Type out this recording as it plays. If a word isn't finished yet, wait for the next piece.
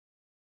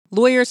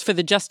Lawyers for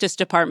the Justice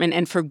Department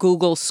and for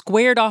Google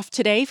squared off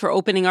today for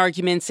opening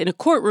arguments in a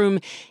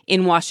courtroom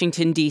in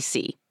Washington,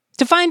 D.C.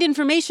 To find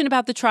information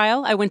about the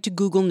trial, I went to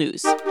Google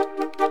News.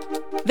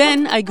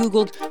 Then I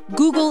Googled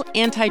Google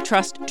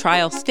antitrust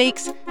trial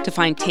stakes to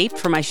find tape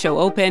for my show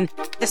Open.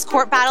 This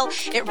court battle,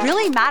 it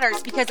really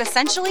matters because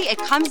essentially it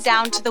comes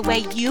down to the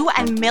way you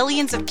and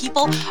millions of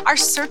people are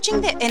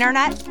searching the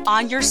internet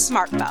on your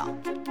smartphone.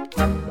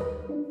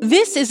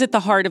 This is at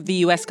the heart of the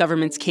U.S.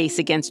 government's case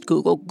against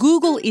Google.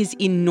 Google is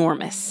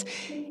enormous.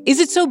 Is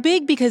it so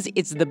big because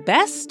it's the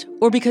best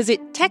or because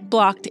it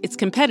tech-blocked its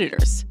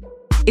competitors?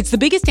 It's the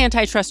biggest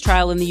antitrust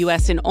trial in the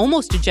U.S. in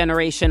almost a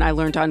generation, I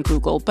learned on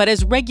Google. But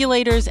as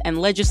regulators and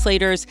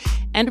legislators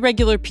and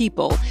regular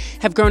people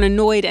have grown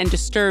annoyed and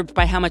disturbed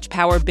by how much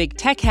power big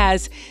tech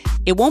has,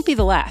 it won't be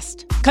the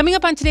last. Coming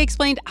up on Today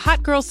Explained,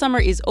 hot girl summer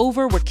is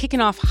over. We're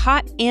kicking off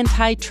hot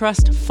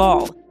antitrust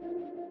fall.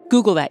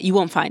 Google that. You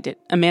won't find it.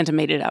 Amanda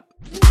made it up.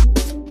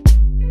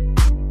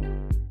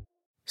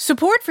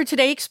 Support for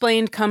Today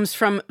Explained comes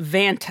from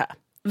Vanta.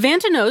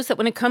 Vanta knows that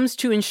when it comes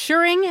to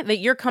ensuring that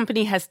your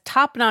company has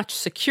top-notch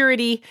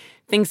security,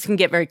 things can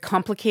get very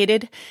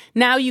complicated.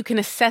 Now you can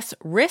assess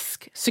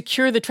risk,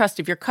 secure the trust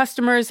of your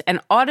customers, and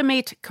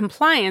automate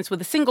compliance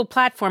with a single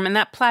platform, and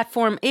that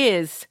platform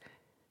is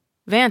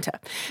Vanta.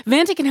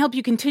 Vanta can help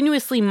you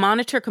continuously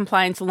monitor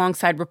compliance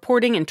alongside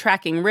reporting and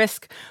tracking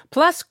risk,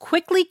 plus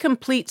quickly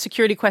complete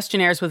security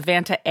questionnaires with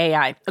Vanta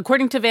AI.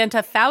 According to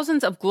Vanta,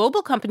 thousands of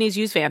global companies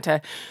use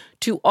Vanta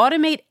to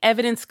automate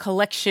evidence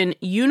collection,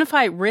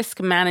 unify risk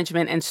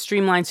management, and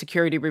streamline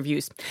security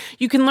reviews.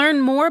 You can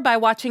learn more by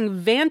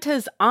watching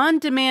Vanta's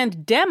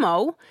on-demand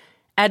demo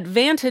at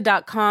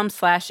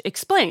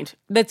vanta.com/explained.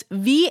 That's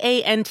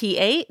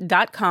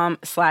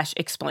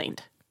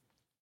VANTA.com/explained.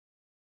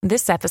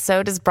 This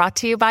episode is brought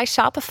to you by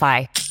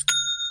Shopify.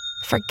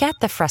 Forget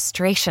the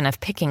frustration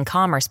of picking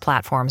commerce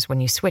platforms when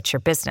you switch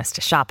your business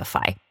to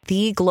Shopify,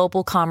 the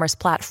global commerce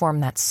platform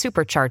that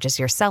supercharges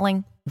your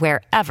selling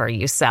wherever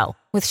you sell.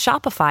 With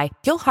Shopify,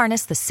 you'll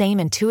harness the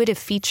same intuitive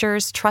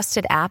features,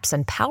 trusted apps,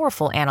 and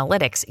powerful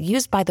analytics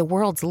used by the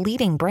world's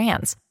leading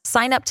brands.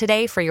 Sign up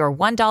today for your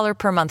 $1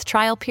 per month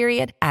trial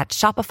period at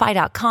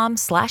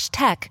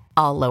shopify.com/tech,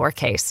 all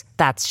lowercase.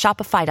 That's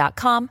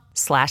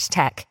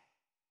shopify.com/tech.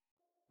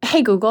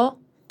 Hey Google,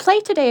 play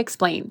Today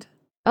Explained.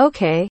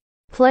 Okay,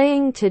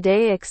 playing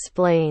Today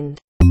Explained.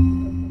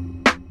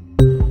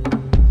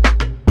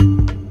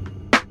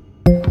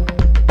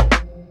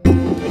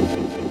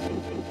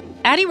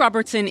 Addie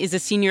Robertson is a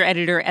senior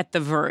editor at The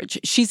Verge.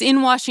 She's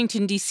in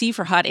Washington, D.C.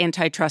 for Hot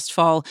Antitrust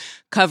Fall,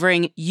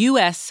 covering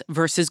U.S.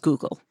 versus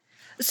Google.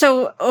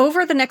 So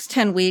over the next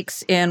 10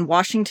 weeks in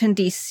Washington,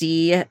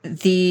 D.C.,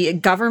 the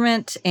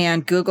government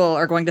and Google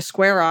are going to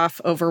square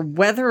off over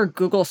whether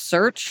Google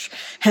search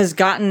has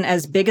gotten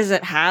as big as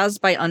it has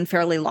by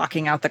unfairly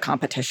locking out the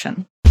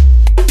competition.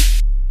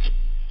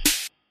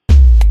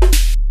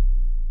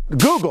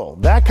 Google,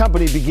 that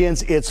company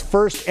begins its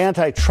first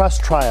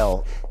antitrust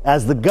trial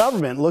as the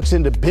government looks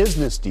into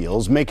business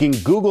deals, making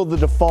Google the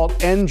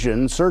default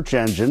search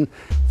engine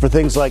for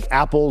things like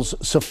Apple's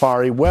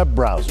Safari web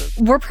browser.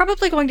 We're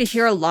probably going to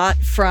hear a lot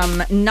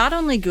from not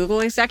only Google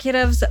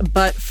executives,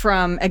 but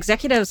from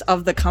executives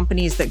of the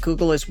companies that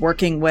Google is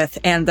working with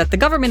and that the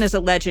government is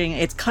alleging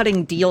it's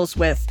cutting deals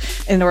with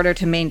in order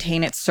to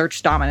maintain its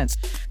search dominance.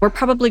 We're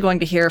probably going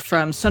to hear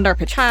from Sundar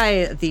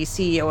Pichai, the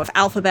CEO of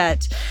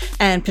Alphabet,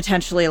 and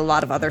potentially a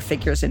lot of other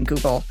figures in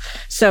Google.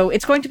 So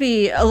it's going to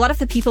be a lot of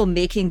the people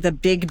making the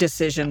big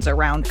decisions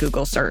around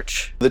Google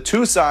search. The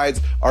two sides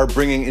are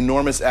bringing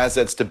enormous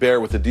assets to bear,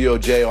 with the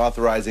DOJ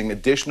authorizing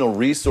additional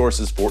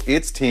resources for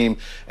its team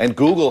and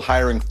Google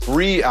hiring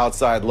 3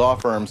 outside law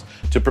firms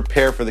to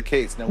prepare for the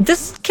case. Now,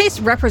 this case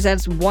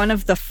represents one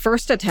of the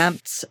first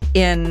attempts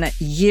in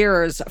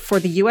years for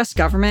the U.S.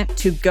 government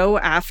to go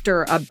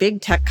after a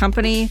big tech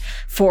company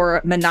for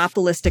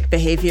monopolistic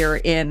behavior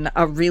in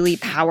a really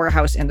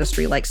powerhouse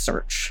industry like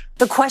search.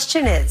 The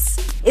question is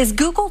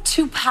Google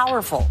too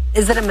powerful?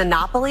 Is it a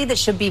monopoly that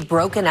should be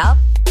broken up?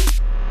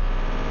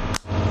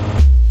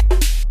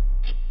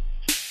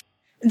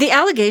 The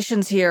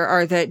allegations here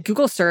are that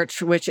Google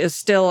Search, which is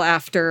still,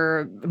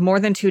 after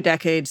more than 2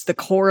 decades, the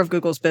core of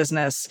Google's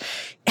business,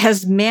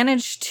 has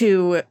managed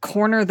to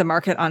corner the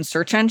market on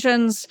search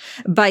engines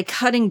by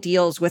cutting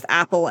deals with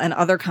Apple and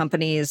other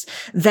companies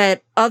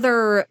that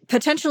other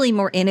potentially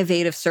more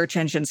innovative search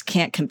engines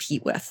can't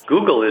compete with.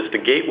 Google is the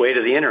gateway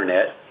to the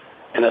internet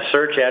and a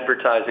search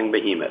advertising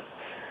behemoth.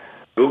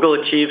 Google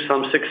achieved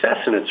some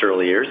success in its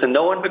early years, and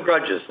no one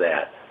begrudges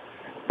that.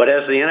 But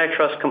as the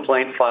antitrust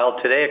complaint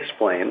filed today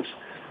explains,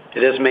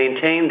 it has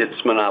maintained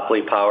its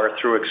monopoly power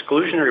through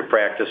exclusionary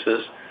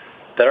practices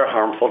that are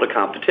harmful to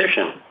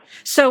competition.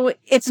 So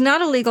it's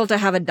not illegal to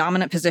have a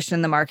dominant position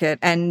in the market.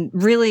 And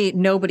really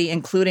nobody,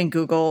 including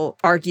Google,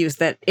 argues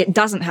that it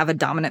doesn't have a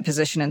dominant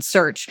position in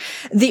search.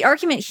 The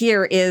argument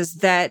here is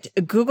that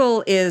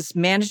Google is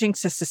managing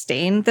to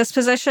sustain this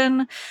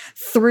position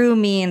through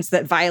means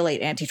that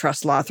violate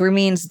antitrust law, through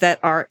means that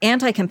are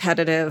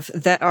anti-competitive,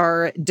 that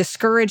are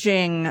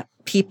discouraging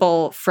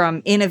people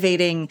from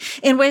innovating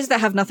in ways that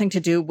have nothing to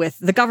do with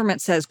the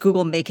government says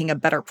Google making a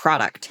better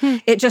product.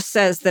 It just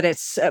says that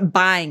it's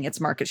buying its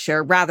market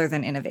share rather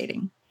than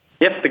innovating.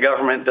 If the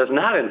government does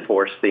not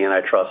enforce the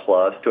antitrust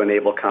laws to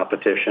enable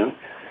competition,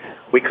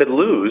 we could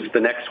lose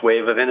the next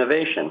wave of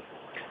innovation.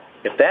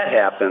 If that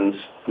happens,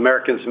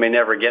 Americans may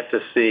never get to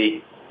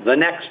see the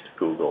next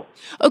Google.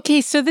 Okay,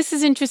 so this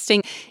is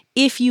interesting.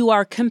 If you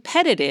are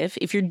competitive,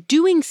 if you're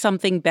doing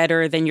something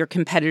better than your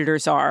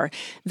competitors are,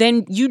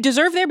 then you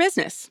deserve their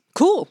business.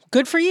 Cool.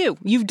 Good for you.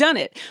 You've done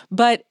it.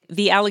 But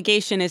the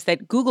allegation is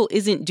that Google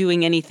isn't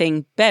doing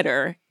anything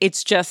better.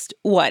 It's just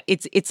what?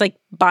 It's like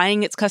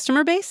buying its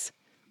customer base?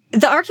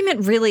 The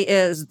argument really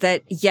is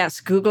that, yes,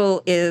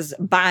 Google is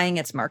buying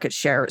its market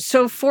share.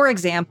 So, for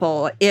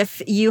example,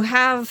 if you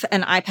have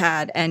an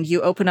iPad and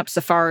you open up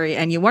Safari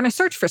and you want to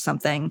search for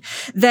something,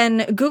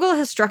 then Google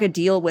has struck a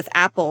deal with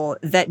Apple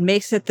that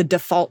makes it the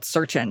default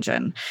search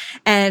engine.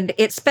 And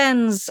it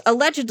spends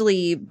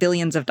allegedly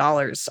billions of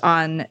dollars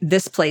on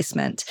this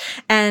placement.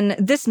 And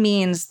this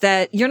means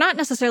that you're not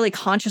necessarily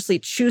consciously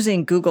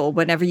choosing Google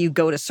whenever you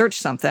go to search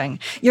something.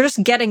 You're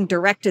just getting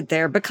directed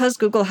there because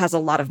Google has a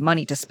lot of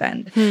money to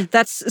spend.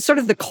 That's sort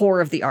of the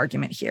core of the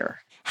argument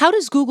here. How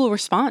does Google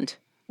respond?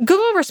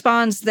 Google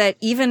responds that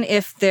even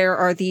if there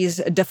are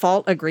these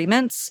default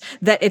agreements,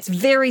 that it's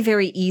very,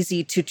 very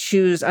easy to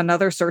choose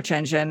another search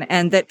engine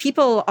and that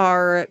people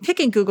are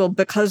picking Google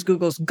because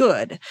Google's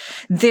good.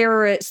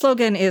 Their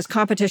slogan is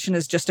competition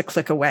is just a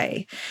click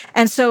away.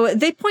 And so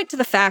they point to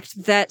the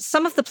fact that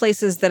some of the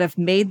places that have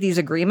made these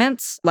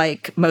agreements,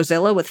 like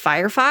Mozilla with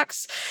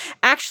Firefox,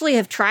 actually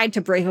have tried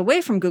to break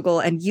away from Google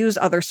and use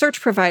other search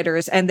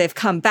providers, and they've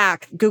come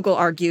back, Google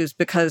argues,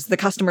 because the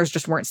customers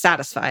just weren't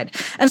satisfied.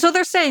 And so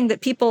they're saying that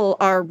people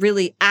are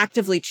really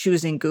actively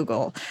choosing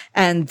Google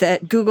and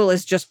that Google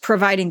is just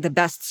providing the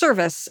best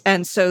service.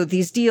 And so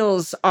these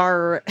deals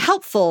are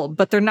helpful,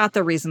 but they're not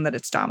the reason that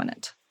it's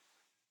dominant.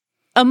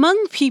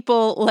 Among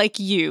people like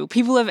you,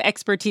 people who have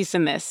expertise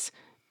in this,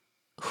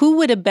 who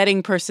would a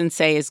betting person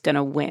say is going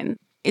to win?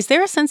 Is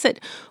there a sense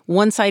that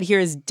one side here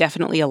is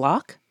definitely a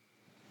lock?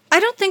 I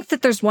don't think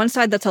that there's one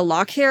side that's a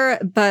lock here,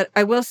 but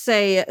I will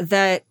say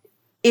that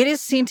it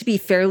is seen to be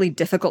fairly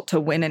difficult to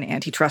win an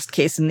antitrust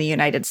case in the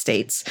United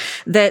States.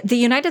 That the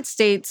United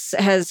States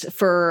has,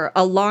 for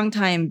a long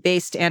time,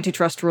 based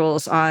antitrust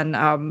rules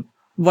on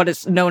what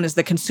is known as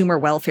the consumer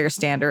welfare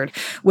standard,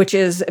 which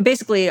is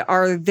basically,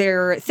 are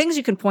there things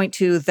you can point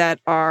to that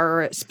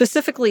are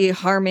specifically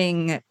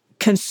harming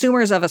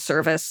consumers of a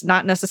service,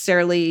 not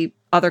necessarily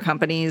other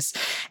companies.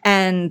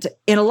 And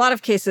in a lot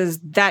of cases,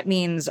 that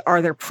means,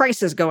 are their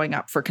prices going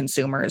up for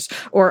consumers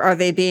or are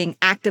they being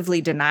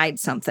actively denied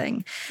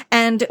something?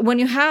 And when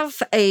you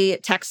have a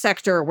tech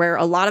sector where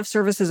a lot of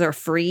services are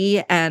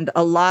free and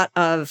a lot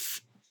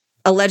of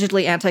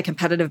allegedly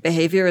anti-competitive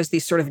behavior is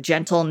these sort of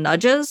gentle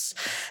nudges,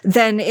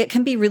 then it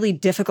can be really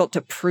difficult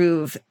to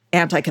prove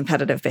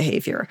anti-competitive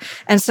behavior.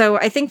 And so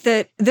I think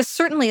that this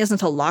certainly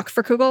isn't a lock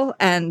for Google,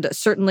 and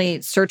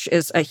certainly search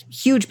is a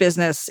huge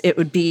business. It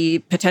would be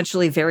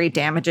potentially very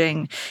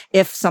damaging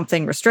if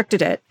something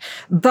restricted it.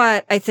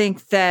 But I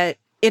think that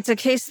it's a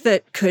case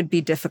that could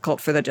be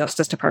difficult for the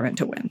Justice Department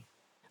to win.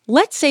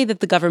 Let's say that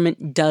the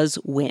government does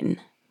win.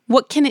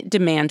 What can it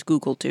demand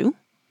Google do?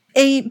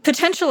 A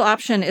potential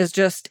option is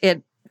just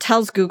it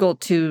tells Google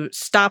to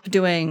stop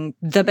doing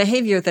the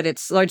behavior that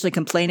it's largely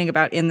complaining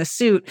about in the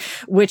suit,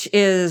 which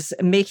is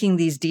making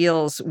these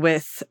deals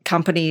with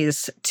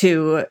companies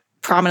to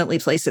prominently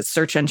place its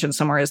search engine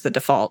somewhere as the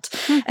default.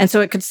 And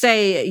so it could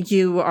say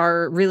you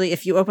are really,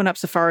 if you open up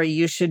Safari,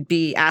 you should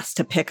be asked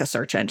to pick a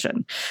search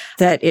engine,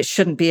 that it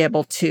shouldn't be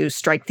able to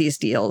strike these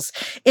deals.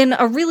 In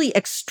a really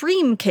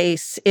extreme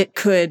case, it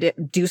could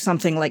do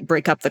something like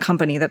break up the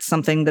company. That's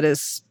something that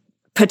is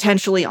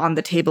potentially on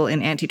the table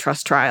in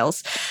antitrust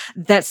trials.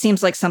 That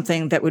seems like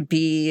something that would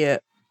be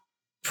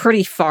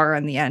pretty far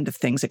on the end of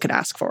things it could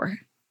ask for.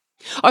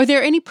 Are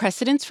there any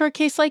precedents for a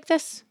case like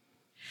this?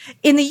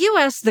 In the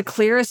U.S., the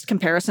clearest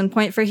comparison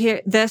point for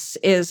this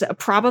is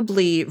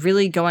probably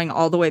really going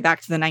all the way back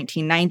to the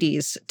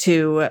 1990s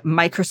to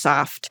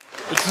Microsoft.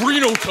 It's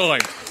Reno time.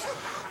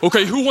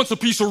 Okay, who wants a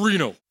piece of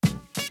Reno?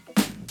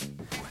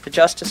 The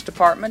Justice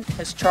Department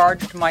has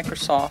charged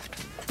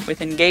Microsoft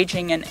with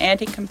engaging in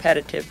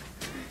anti-competitive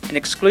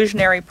and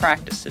exclusionary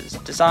practices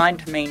designed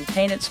to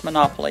maintain its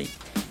monopoly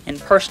in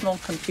personal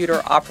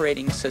computer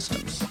operating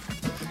systems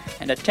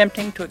and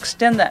attempting to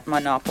extend that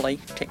monopoly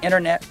to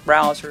internet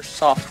browser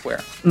software.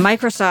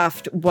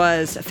 Microsoft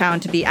was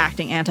found to be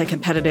acting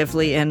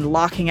anti-competitively in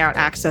locking out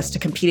access to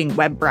competing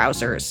web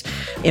browsers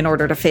in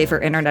order to favor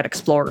Internet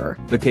Explorer.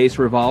 The case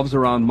revolves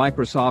around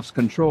Microsoft's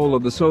control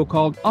of the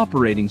so-called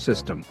operating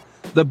system,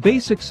 the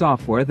basic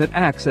software that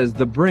acts as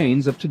the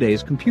brains of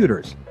today's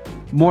computers.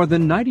 More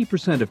than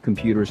 90% of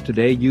computers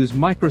today use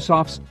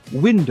Microsoft's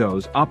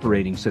Windows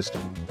operating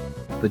system.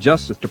 The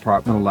Justice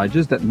Department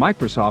alleges that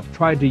Microsoft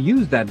tried to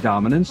use that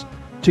dominance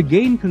to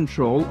gain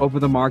control over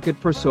the market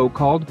for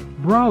so-called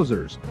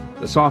browsers,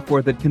 the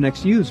software that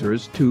connects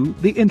users to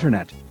the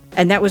internet.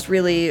 And that was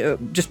really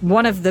just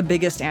one of the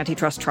biggest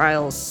antitrust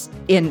trials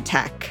in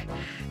tech.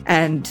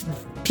 And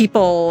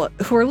people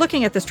who are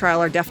looking at this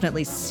trial are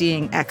definitely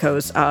seeing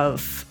echoes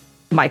of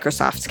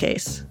Microsoft's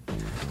case.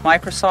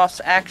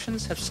 Microsoft's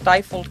actions have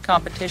stifled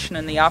competition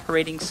in the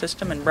operating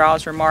system and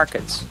browser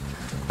markets.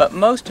 But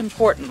most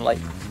importantly,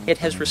 it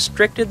has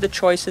restricted the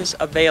choices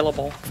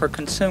available for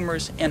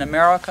consumers in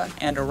America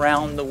and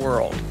around the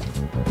world.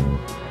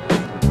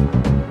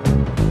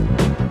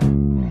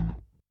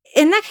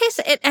 In that case,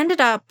 it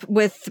ended up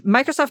with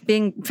Microsoft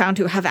being found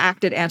to have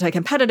acted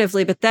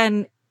anti-competitively, but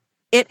then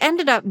it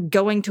ended up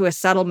going to a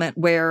settlement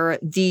where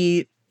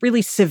the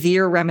really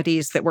severe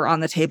remedies that were on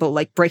the table,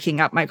 like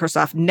breaking up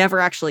Microsoft, never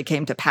actually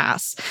came to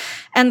pass.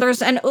 And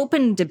there's an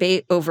open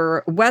debate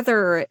over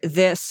whether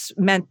this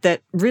meant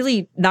that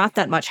really not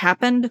that much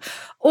happened,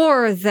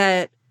 or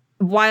that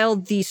while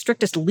the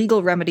strictest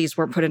legal remedies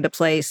were put into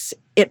place,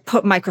 it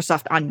put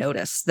Microsoft on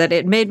notice, that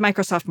it made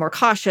Microsoft more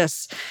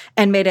cautious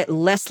and made it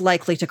less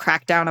likely to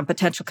crack down on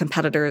potential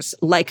competitors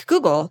like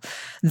Google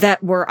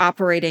that were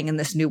operating in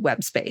this new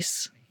web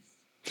space.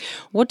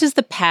 What does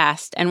the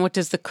past and what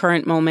does the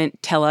current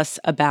moment tell us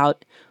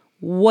about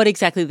what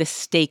exactly the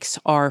stakes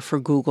are for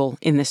Google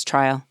in this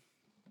trial?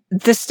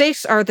 The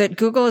stakes are that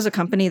Google is a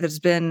company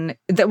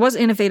that was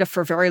innovative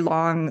for very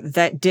long,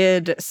 that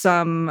did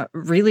some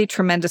really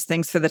tremendous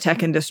things for the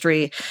tech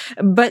industry,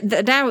 but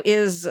that now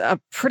is a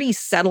pretty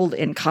settled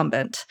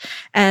incumbent.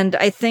 And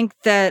I think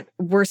that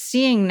we're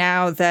seeing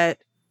now that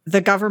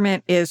the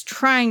government is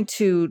trying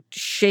to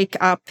shake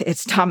up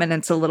its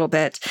dominance a little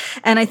bit.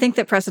 And I think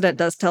that precedent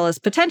does tell us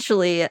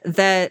potentially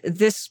that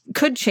this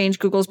could change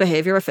Google's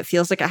behavior if it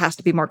feels like it has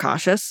to be more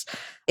cautious.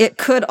 It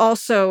could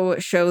also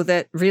show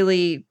that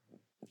really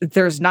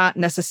there's not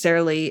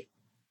necessarily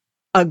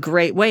a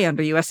great way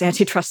under U.S.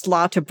 antitrust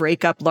law to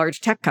break up large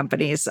tech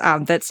companies,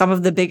 that some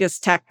of the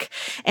biggest tech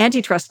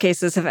antitrust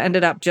cases have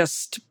ended up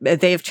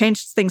they've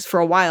changed things for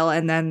a while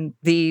and then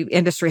the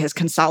industry has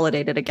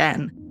consolidated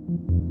again.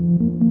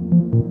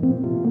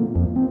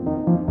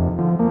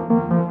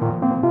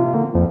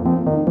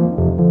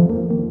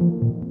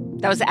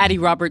 That was Addie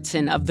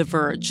Robertson of The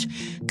Verge.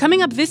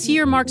 Coming up this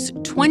year marks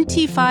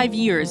 25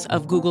 years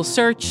of Google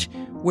search.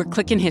 We're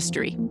clicking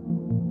history.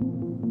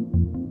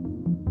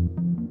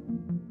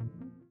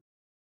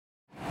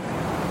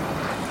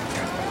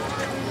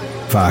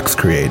 Fox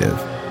Creative.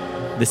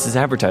 This is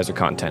advertiser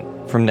content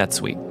from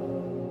NetSuite.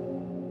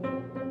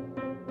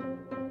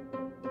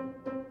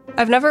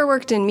 I've never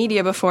worked in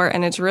media before,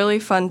 and it's really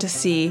fun to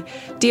see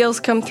deals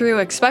come through,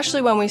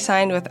 especially when we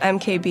signed with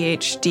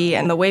MKBHD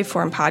and the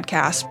Waveform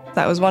podcast.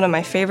 That was one of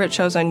my favorite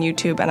shows on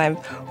YouTube, and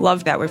I've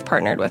loved that we've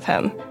partnered with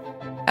him.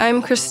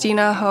 I'm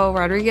Christina Ho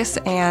Rodriguez,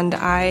 and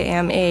I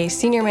am a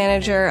senior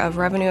manager of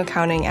revenue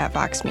accounting at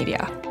Vox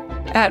Media.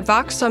 At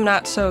Vox, I'm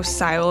not so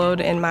siloed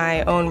in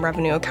my own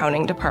revenue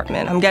accounting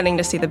department. I'm getting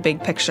to see the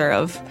big picture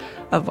of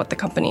what the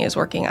company is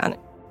working on.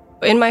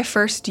 In my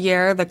first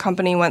year, the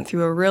company went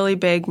through a really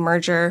big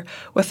merger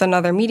with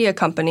another media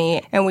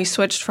company, and we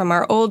switched from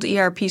our old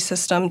ERP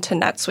system to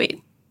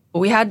NetSuite.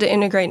 We had to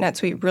integrate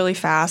NetSuite really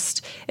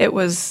fast. It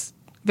was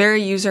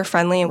very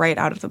user-friendly right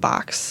out of the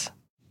box.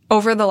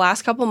 Over the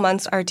last couple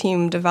months, our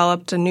team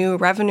developed a new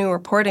revenue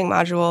reporting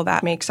module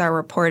that makes our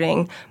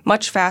reporting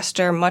much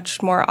faster,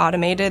 much more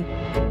automated.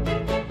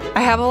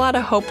 I have a lot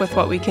of hope with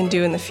what we can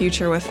do in the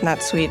future with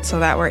NetSuite so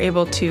that we're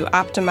able to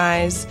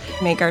optimize,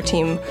 make our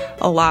team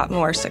a lot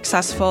more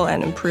successful,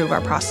 and improve our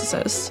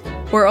processes.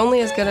 We're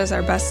only as good as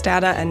our best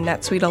data, and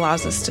NetSuite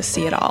allows us to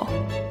see it all.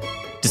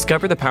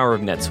 Discover the power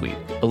of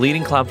NetSuite, a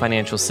leading cloud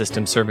financial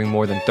system serving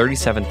more than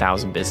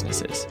 37,000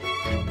 businesses.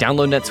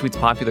 Download NetSuite's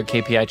popular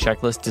KPI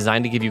checklist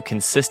designed to give you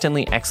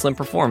consistently excellent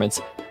performance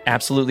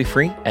absolutely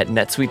free at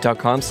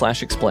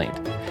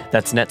netsuite.com/explained.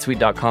 That's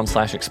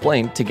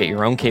netsuite.com/explained to get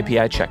your own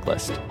KPI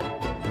checklist.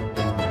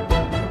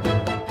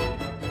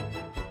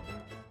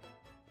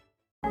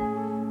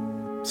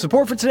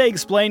 Support for Today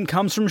Explained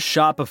comes from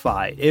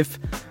Shopify. If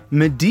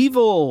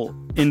medieval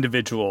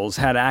individuals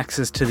had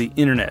access to the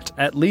internet,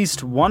 at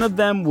least one of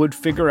them would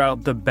figure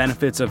out the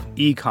benefits of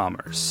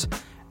e-commerce,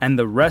 and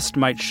the rest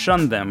might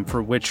shun them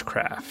for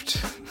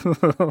witchcraft.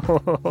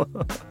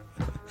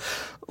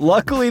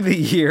 Luckily, the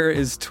year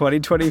is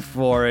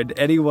 2024, and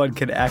anyone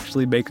can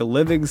actually make a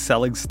living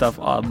selling stuff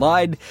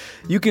online.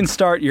 You can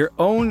start your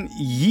own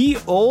ye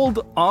olde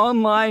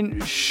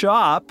online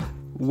shop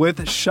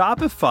with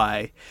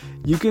Shopify.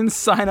 You can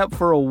sign up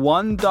for a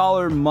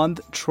 $1 month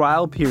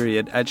trial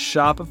period at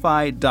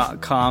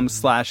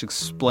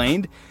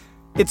shopify.com/explained.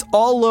 It's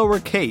all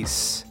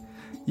lowercase.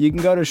 You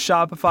can go to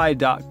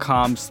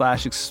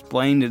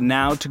shopify.com/explained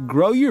now to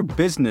grow your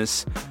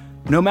business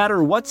no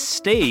matter what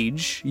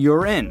stage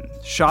you're in.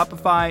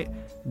 Shopify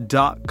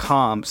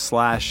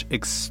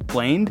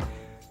shopify.com/explained.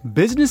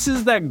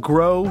 Businesses that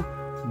grow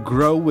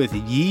with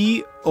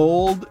ye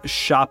old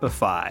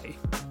Shopify.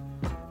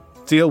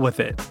 Deal with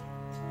it.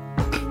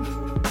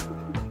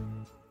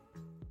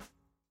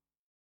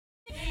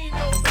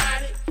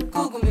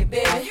 Google me,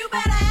 baby. You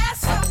better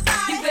ask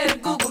somebody. You better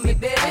Google me,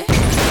 baby.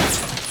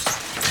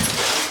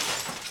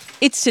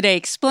 It's Today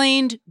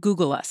Explained.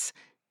 Google us.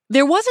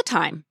 There was a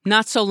time,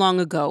 not so long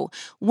ago,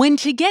 when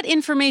to get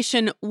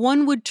information,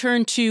 one would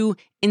turn to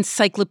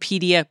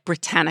Encyclopedia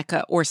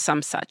Britannica or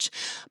some such.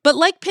 But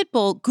like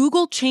Pitbull,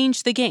 Google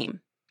changed the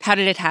game. How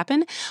did it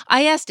happen?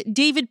 I asked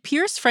David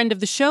Pierce, friend of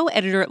the show,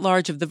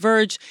 editor-at-large of The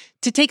Verge,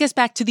 to take us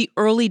back to the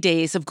early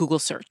days of Google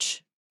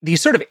search. The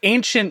sort of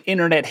ancient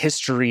internet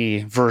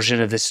history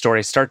version of this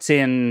story starts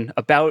in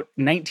about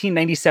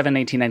 1997,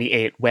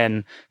 1998,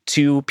 when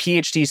two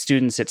PhD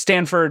students at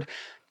Stanford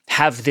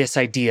have this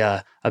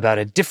idea about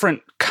a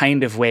different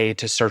kind of way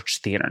to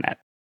search the internet.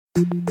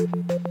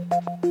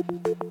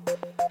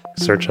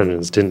 Search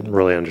engines didn't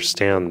really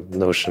understand the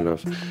notion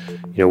of,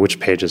 which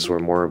pages were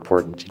more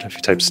important. If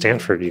you type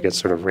Stanford, you get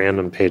sort of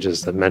random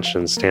pages that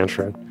mention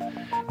Stanford.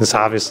 This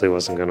obviously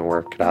wasn't going to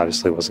work. It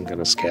obviously wasn't going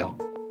to scale.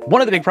 One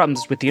of the big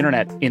problems with the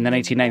internet in the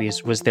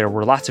 1990s was there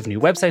were lots of new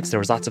websites, there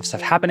was lots of stuff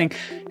happening,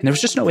 and there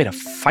was just no way to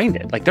find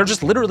it. Like, there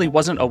just literally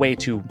wasn't a way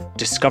to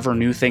discover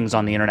new things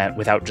on the internet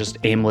without just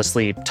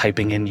aimlessly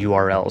typing in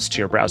URLs to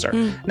your browser.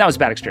 And that was a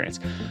bad experience.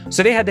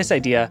 So they had this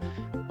idea,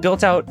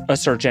 built out a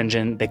search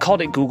engine. They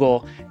called it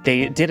Google.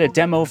 They did a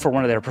demo for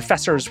one of their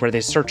professors where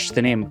they searched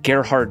the name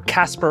Gerhard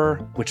Casper,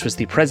 which was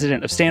the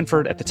president of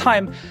Stanford at the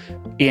time,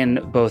 in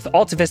both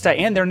AltaVista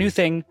and their new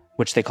thing,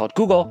 which they called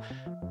Google.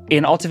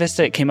 In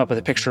AltaVista, it came up with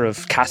a picture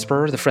of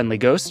Casper, the friendly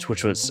ghost,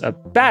 which was a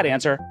bad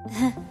answer.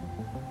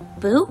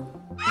 Boo?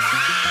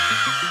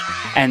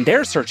 And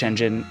their search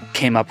engine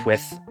came up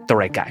with the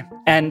right guy.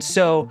 And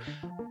so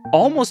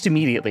almost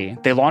immediately,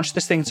 they launched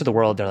this thing to the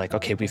world. They're like,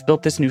 okay, we've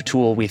built this new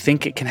tool. We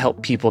think it can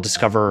help people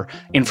discover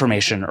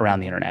information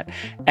around the internet.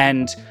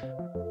 And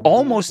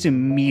almost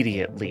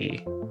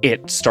immediately,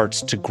 it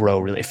starts to grow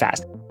really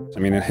fast. I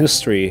mean, in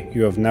history,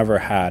 you have never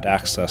had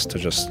access to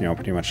just,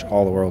 pretty much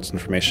all the world's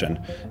information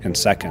in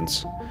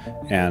seconds.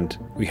 And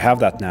we have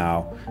that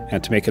now.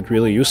 And to make it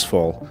really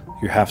useful,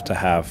 you have to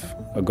have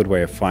a good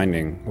way of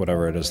finding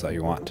whatever it is that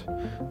you want.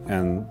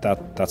 And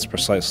that's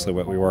precisely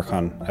what we work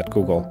on at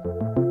Google.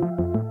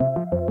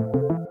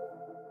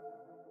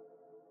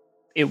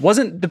 It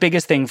wasn't the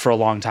biggest thing for a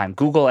long time.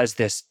 Google, as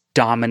this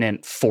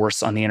dominant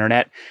force on the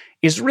internet,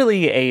 is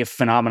really a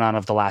phenomenon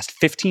of the last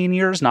 15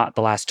 years, not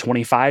the last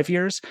 25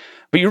 years.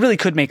 But you really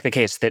could make the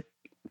case that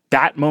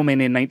that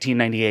moment in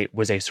 1998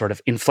 was a sort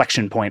of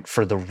inflection point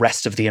for the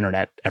rest of the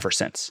internet ever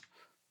since.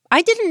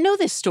 I didn't know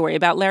this story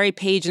about Larry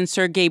Page and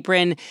Sergey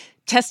Brin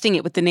testing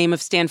it with the name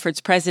of Stanford's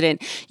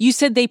president. You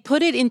said they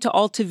put it into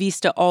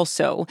AltaVista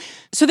also.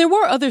 So there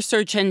were other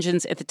search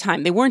engines at the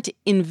time. They weren't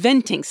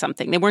inventing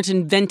something. They weren't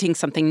inventing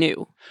something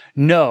new.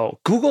 No,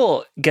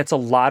 Google gets a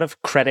lot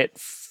of credit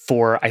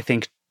for, I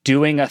think,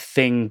 doing a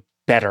thing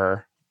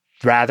better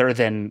rather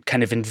than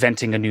kind of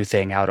inventing a new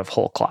thing out of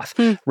whole cloth,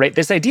 right?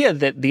 This idea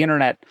that the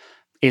internet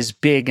is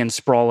big and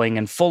sprawling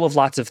and full of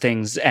lots of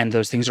things and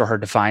those things are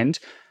hard to find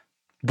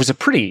was a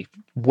pretty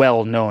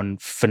well-known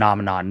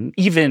phenomenon,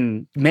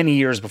 even many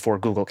years before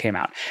Google came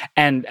out.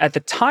 And at the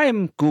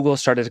time Google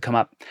started to come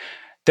up,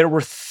 there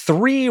were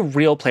three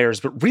real players,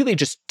 but really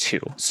just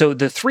two. So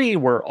the three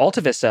were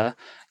AltaVista,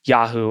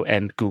 Yahoo,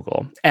 and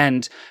Google.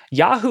 And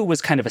Yahoo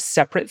was kind of a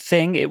separate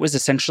thing. It was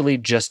essentially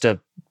just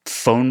a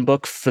phone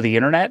book for the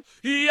internet.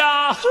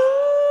 Yahoo!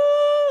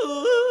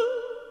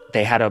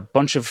 They had a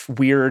bunch of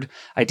weird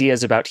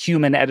ideas about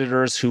human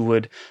editors who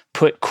would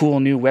put cool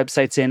new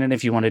websites in. And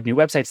if you wanted new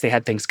websites, they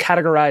had things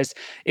categorized.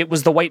 It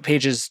was the white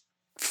pages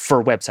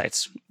for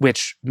websites,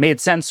 which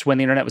made sense when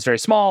the internet was very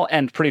small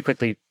and pretty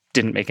quickly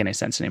didn't make any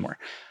sense anymore.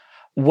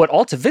 What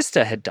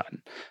AltaVista had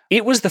done,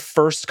 it was the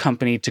first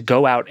company to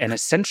go out and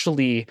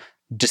essentially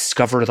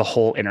discover the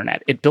whole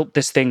internet. It built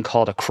this thing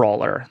called a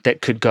crawler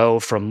that could go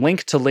from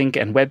link to link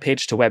and web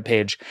page to web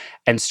page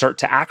and start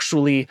to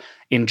actually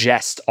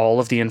ingest all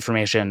of the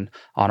information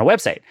on a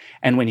website.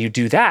 And when you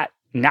do that,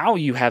 now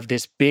you have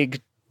this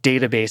big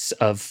database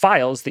of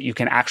files that you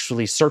can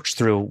actually search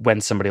through when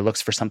somebody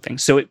looks for something.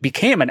 So it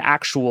became an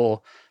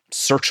actual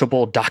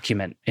searchable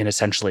document in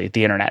essentially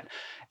the internet.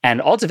 And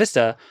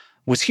AltaVista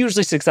was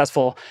hugely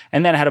successful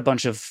and then had a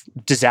bunch of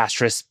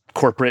disastrous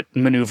corporate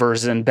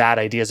maneuvers and bad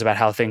ideas about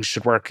how things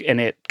should work, and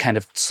it kind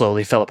of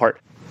slowly fell apart.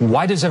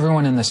 Why does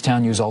everyone in this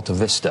town use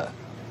AltaVista?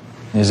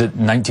 Is it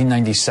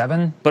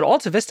 1997? But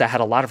AltaVista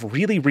had a lot of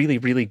really, really,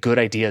 really good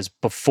ideas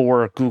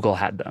before Google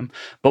had them.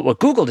 But what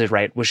Google did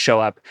right was show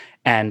up,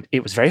 and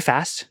it was very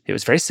fast. It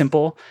was very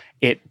simple.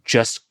 It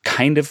just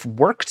kind of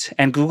worked.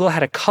 And Google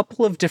had a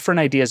couple of different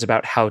ideas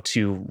about how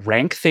to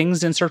rank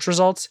things in search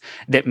results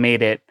that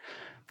made it,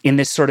 in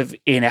this sort of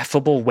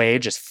ineffable way,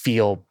 just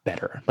feel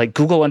better. Like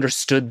Google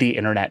understood the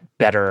internet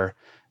better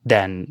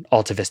than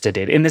Alta Vista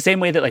did. In the same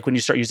way that like when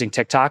you start using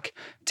TikTok,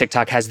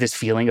 TikTok has this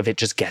feeling of it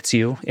just gets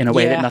you in a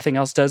way that nothing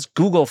else does.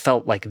 Google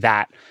felt like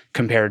that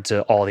compared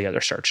to all the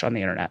other search on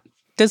the internet.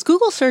 Does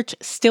Google search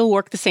still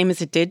work the same as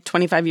it did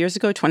 25 years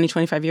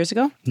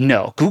ago?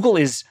 No, Google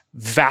is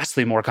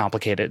vastly more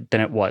complicated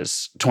than it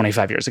was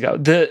 25 years ago.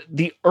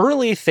 The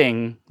early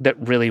thing that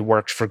really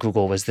worked for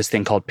Google was this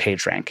thing called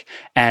PageRank.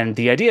 And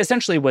the idea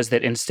essentially was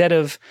that instead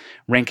of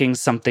ranking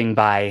something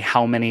by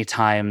how many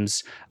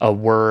times a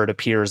word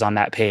appears on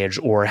that page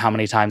or how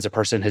many times a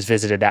person has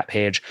visited that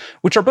page,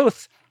 which are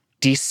both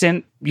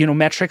decent,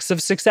 metrics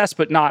of success,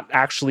 but not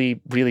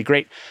actually really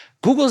great,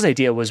 Google's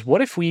idea was, what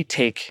if we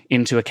take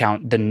into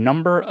account the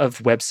number of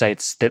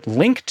websites that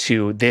link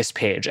to this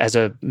page as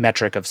a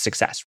metric of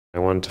success? I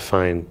wanted to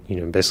find,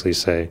 basically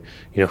say,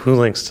 who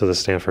links to the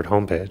Stanford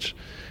homepage?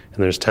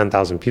 And there's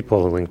 10,000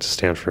 people who link to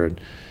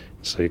Stanford,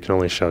 so you can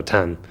only show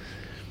 10.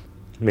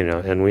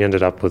 And we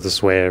ended up with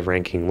this way of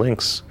ranking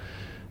links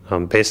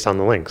based on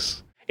the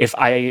links. If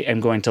I am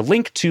going to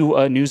link to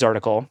a news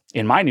article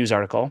in my news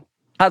article,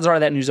 odds are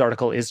that news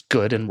article is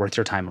good and worth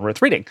your time and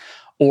worth reading.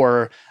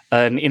 Or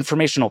an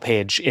informational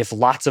page, if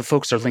lots of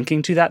folks are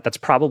linking to that, that's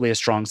probably a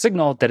strong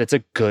signal that it's a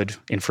good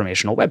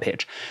informational web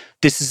page.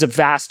 This is a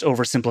vast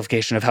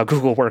oversimplification of how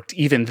Google worked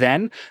even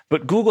then,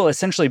 but Google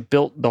essentially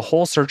built the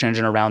whole search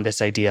engine around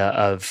this idea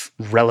of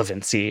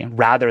relevancy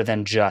rather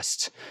than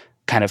just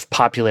kind of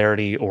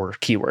popularity or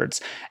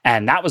keywords.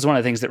 And that was one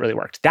of the things that really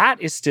worked.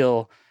 That is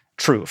still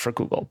true for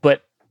Google,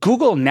 but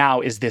Google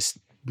now is this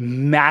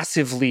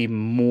massively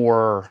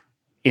more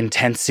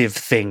intensive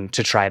thing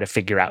to try to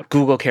figure out.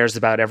 Google cares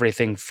about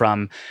everything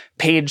from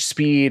page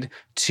speed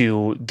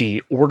to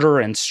the order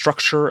and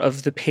structure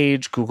of the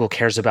page. Google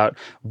cares about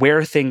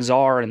where things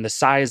are and the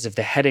size of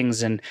the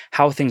headings and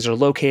how things are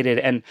located.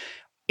 And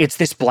it's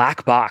this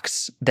black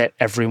box that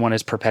everyone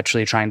is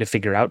perpetually trying to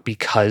figure out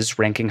because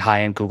ranking high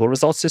in Google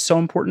results is so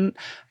important.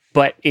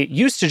 But it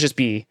used to just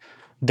be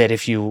that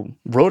if you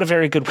wrote a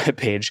very good web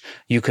page,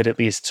 you could at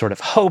least sort of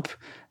hope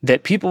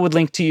that people would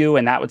link to you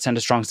and that would send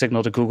a strong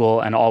signal to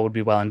Google and all would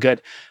be well and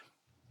good.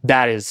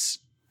 That is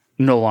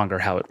no longer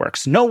how it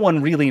works. No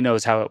one really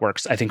knows how it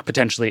works, I think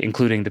potentially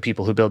including the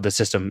people who build the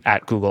system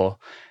at Google.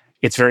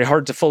 It's very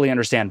hard to fully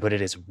understand, but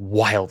it is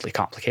wildly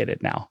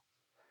complicated now.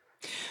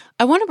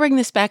 I want to bring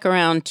this back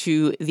around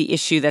to the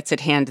issue that's at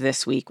hand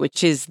this week,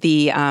 which is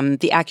the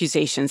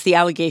accusations, the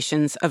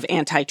allegations of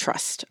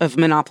antitrust, of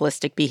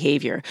monopolistic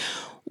behavior.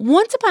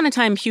 Once upon a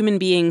time, human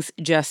beings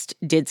just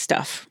did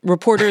stuff.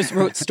 Reporters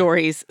wrote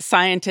stories,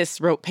 scientists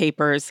wrote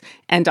papers,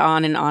 and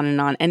on and on and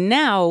on. And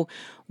now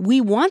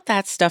we want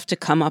that stuff to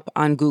come up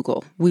on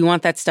Google. We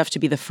want that stuff to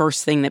be the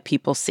first thing that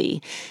people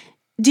see.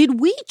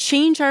 Did we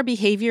change our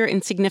behavior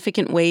in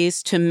significant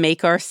ways to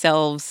make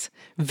ourselves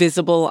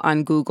visible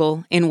on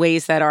Google in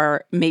ways that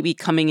are maybe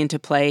coming into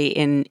play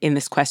in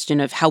this question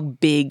of how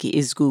big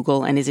is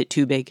Google and is it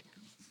too big?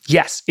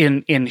 Yes,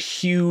 in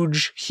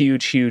huge,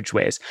 huge, huge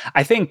ways.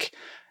 I think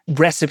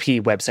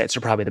recipe websites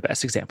are probably the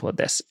best example of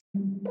this.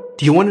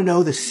 Do you want to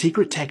know the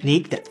secret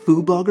technique that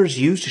food bloggers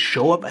use to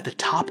show up at the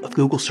top of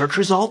Google search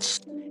results?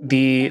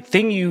 The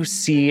thing you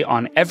see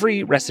on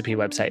every recipe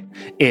website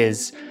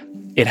is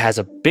it has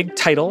a big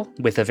title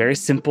with a very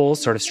simple,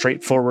 sort of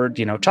straightforward,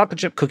 chocolate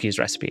chip cookies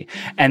recipe.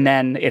 And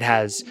then it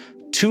has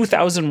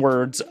 2,000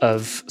 words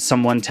of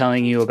someone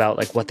telling you about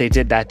like what they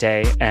did that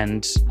day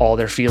and all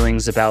their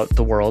feelings about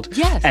the world.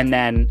 Yes. And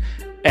then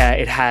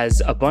it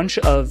has a bunch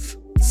of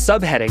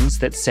subheadings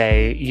that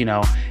say,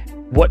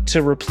 what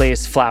to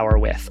replace flour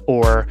with,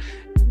 or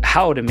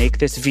how to make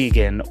this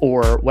vegan,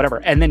 or whatever.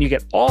 And then you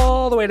get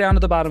all the way down to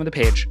the bottom of the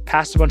page,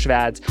 past a bunch of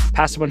ads,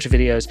 past a bunch of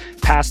videos,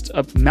 past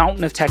a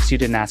mountain of text you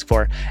didn't ask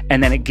for,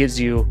 and then it gives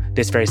you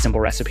this very simple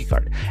recipe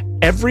card.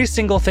 Every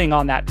single thing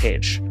on that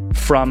page,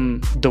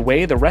 from the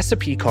way the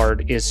recipe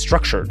card is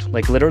structured,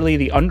 like literally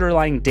the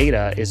underlying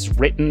data is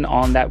written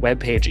on that web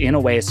page in a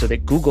way so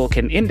that Google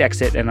can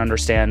index it and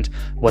understand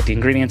what the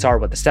ingredients are,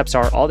 what the steps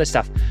are, all this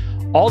stuff,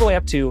 all the way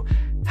up to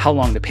how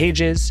long the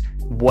page is,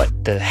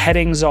 what the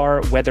headings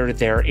are, whether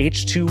they're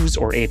H2s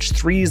or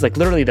H3s, like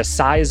literally the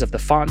size of the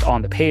font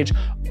on the page.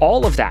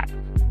 All of that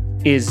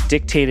is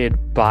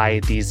dictated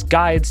by these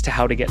guides to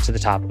how to get to the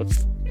top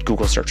of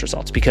Google search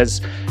results,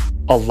 because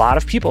a lot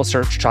of people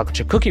search chocolate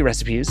chip cookie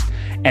recipes.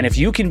 And if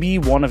you can be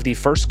one of the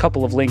first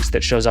couple of links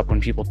that shows up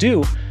when people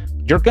do,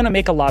 you're going to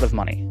make a lot of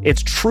money.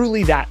 It's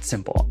truly that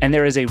simple. And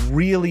there is a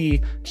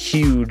really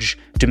huge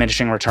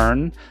diminishing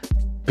return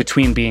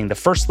between being the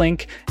first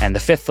link and the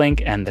 5th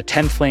link and the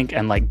 10th link,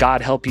 and like,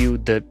 God help you,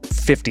 the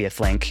 50th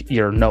link,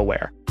 you're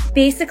nowhere.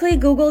 Basically,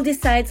 Google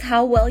decides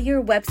how well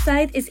your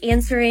website is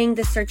answering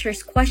the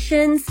searcher's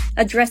questions,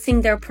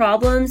 addressing their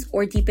problems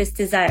or deepest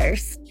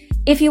desires.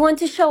 If you want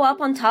to show up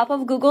on top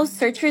of Google's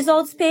search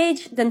results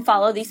page, then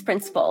follow these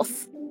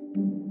principles.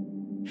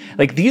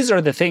 Like, these are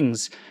the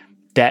things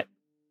that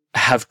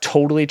have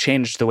totally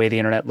changed the way the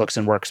internet looks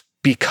and works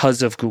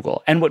because of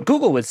Google. And what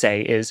Google would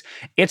say is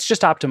it's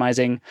just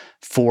optimizing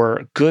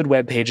for good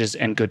web pages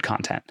and good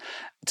content.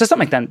 to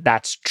some extent,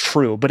 that's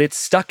true, but it's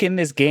stuck in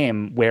this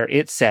game where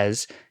it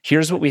says,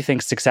 here's what we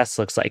think success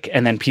looks like.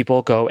 And then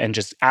people go and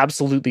just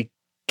absolutely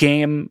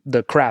game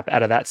the crap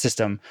out of that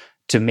system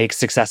to make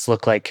success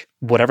look like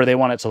whatever they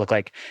want it to look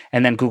like.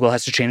 And then Google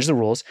has to change the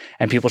rules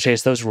and people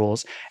chase those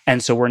rules.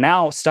 And so we're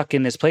now stuck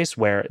in this place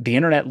where the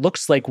internet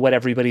looks like what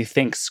everybody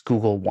thinks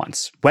Google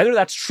wants. Whether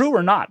that's true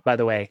or not, by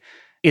the way,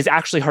 is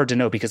actually hard to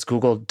know because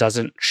Google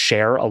doesn't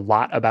share a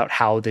lot about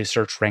how the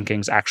search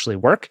rankings actually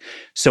work.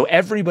 So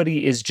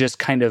everybody is just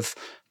kind of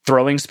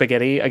throwing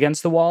spaghetti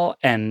against the wall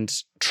and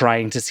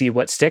trying to see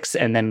what sticks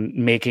and then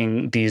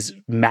making these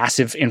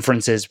massive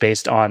inferences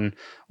based on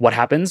what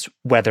happens,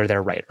 whether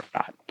they're right or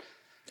not.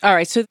 All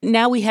right, so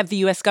now we have the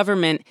U.S.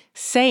 government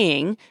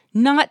saying,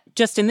 not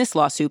just in this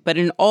lawsuit, but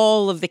in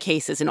all of the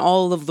cases, in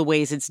all of the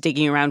ways it's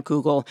digging around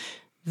Google,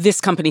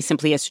 this company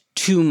simply has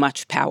too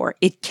much power.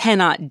 It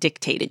cannot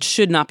dictate. It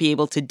should not be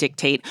able to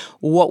dictate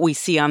what we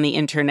see on the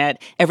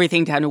internet,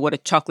 everything down to what a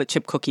chocolate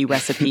chip cookie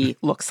recipe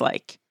looks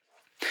like.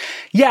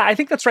 Yeah, I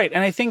think that's right.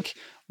 And I think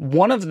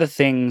one of the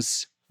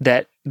things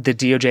that the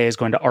DOJ is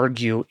going to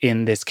argue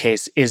in this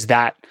case is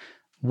that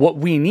what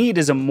we need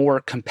is a more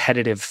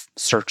competitive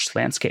search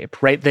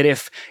landscape, right? That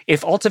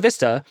if Alta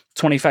Vista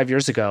 25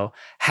 years ago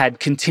had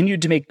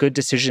continued to make good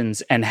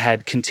decisions and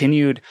had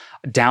continued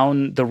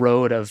down the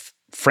road of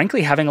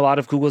frankly having a lot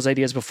of Google's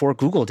ideas before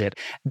Google did,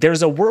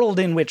 there's a world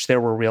in which there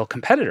were real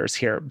competitors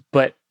here.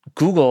 But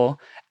Google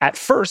at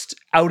first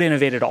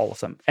out-innovated all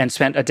of them and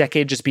spent a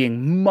decade just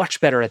being much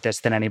better at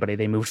this than anybody.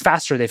 They moved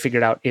faster. They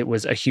figured out it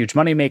was a huge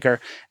moneymaker.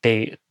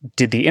 They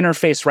did the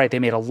interface right. They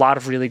made a lot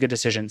of really good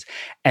decisions.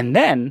 And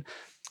then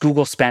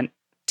Google spent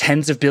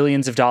tens of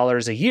billions of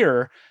dollars a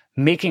year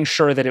making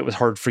sure that it was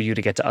hard for you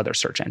to get to other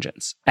search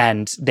engines.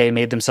 And they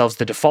made themselves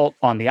the default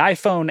on the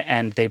iPhone,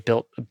 and they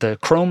built the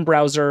Chrome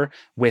browser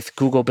with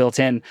Google built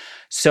in.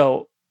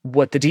 So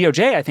what the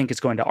DOJ, I think, is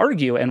going to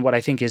argue, and what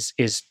I think is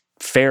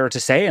fair to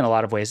say in a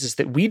lot of ways, is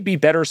that we'd be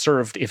better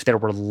served if there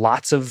were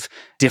lots of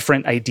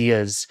different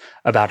ideas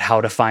about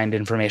how to find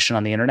information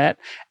on the internet.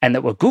 And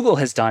that what Google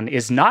has done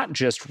is not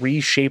just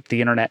reshape the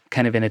internet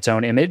kind of in its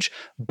own image,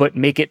 but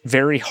make it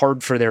very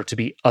hard for there to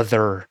be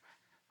other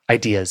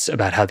ideas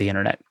about how the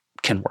internet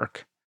can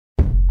work.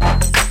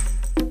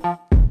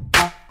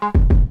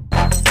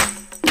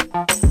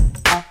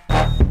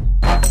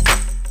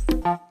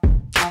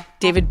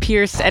 David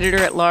Pierce,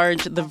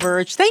 editor-at-large, The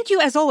Verge. Thank you,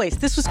 as always.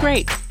 This was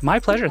great. My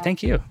pleasure.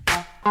 Thank you.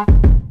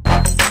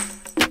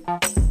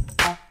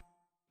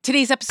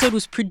 Today's episode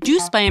was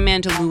produced by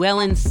Amanda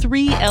Llewellyn,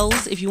 3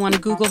 L's if you want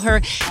to Google her.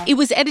 It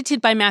was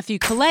edited by Matthew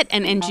Collette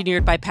and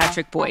engineered by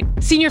Patrick Boyd.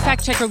 Senior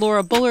fact-checker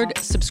Laura Bullard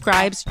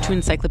subscribes to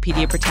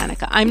Encyclopedia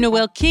Britannica. I'm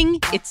Noelle King.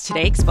 It's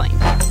Today Explained.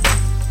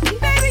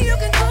 Baby, you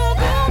can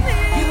Google me.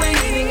 You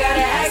ain't even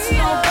gotta ask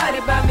nobody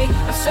about me.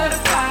 I'm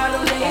certified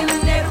on the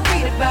internet,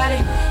 read about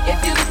it.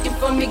 If you're looking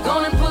for me,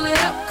 gonna pull it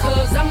up,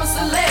 cause I'm a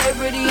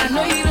celebrity. I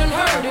know you done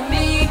heard of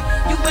me.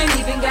 You ain't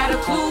even got a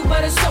clue,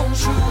 but it's so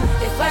true.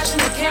 They flashing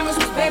the cameras,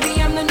 cause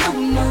baby, I'm the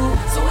new.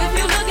 So if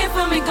you're looking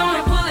for me,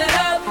 gonna